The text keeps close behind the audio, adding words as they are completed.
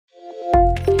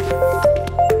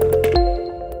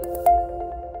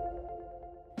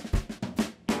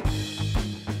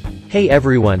Hey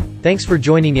everyone, thanks for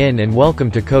joining in and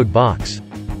welcome to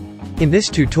BOXX. In this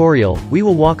tutorial, we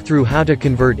will walk through how to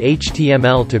convert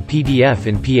HTML to PDF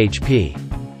in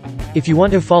PHP. If you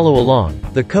want to follow along,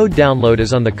 the code download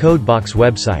is on the BOXX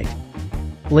website.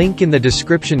 Link in the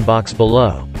description box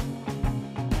below.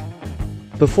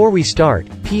 Before we start,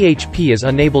 PHP is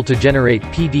unable to generate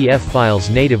PDF files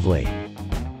natively.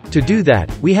 To do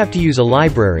that, we have to use a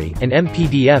library, and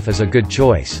MPDF is a good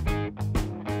choice.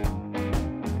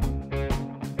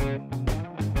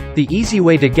 The easy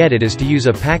way to get it is to use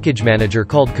a package manager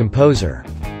called Composer.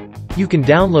 You can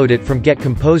download it from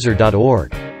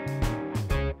getcomposer.org.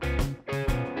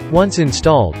 Once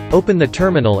installed, open the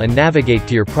terminal and navigate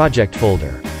to your project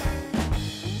folder.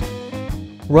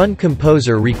 Run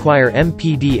Composer require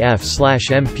mpdf/mpdf.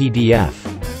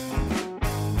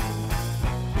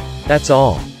 That's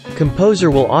all. Composer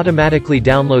will automatically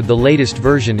download the latest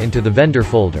version into the vendor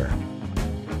folder.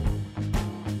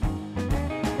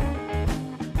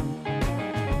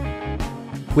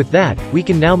 With that, we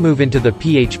can now move into the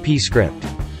PHP script.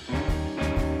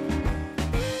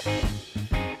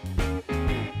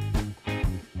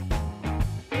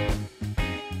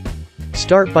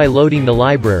 Start by loading the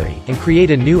library, and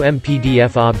create a new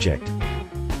MPDF object.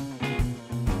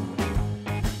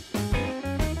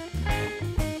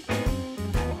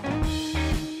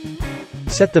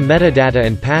 Set the metadata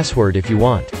and password if you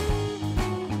want.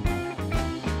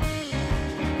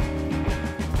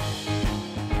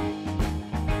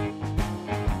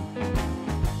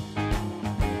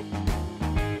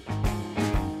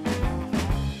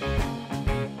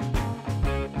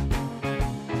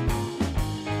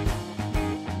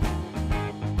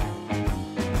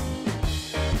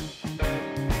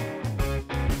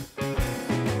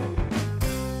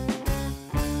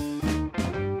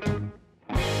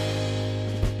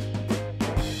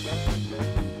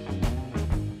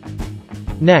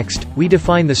 Next, we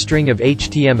define the string of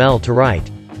HTML to write.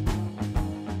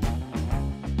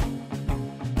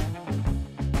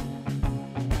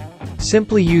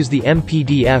 Simply use the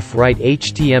MPDF write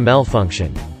HTML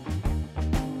function.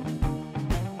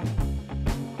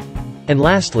 And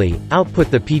lastly, output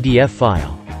the PDF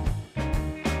file.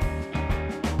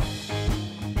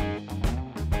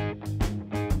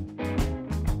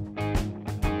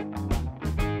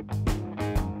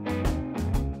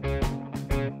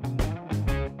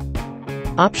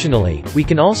 Optionally, we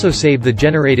can also save the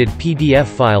generated PDF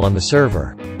file on the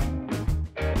server.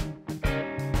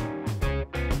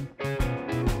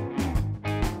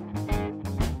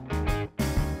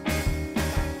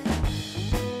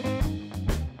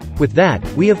 With that,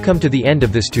 we have come to the end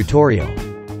of this tutorial.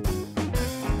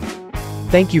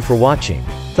 Thank you for watching.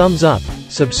 Thumbs up,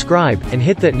 subscribe, and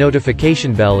hit that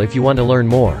notification bell if you want to learn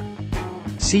more.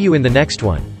 See you in the next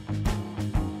one.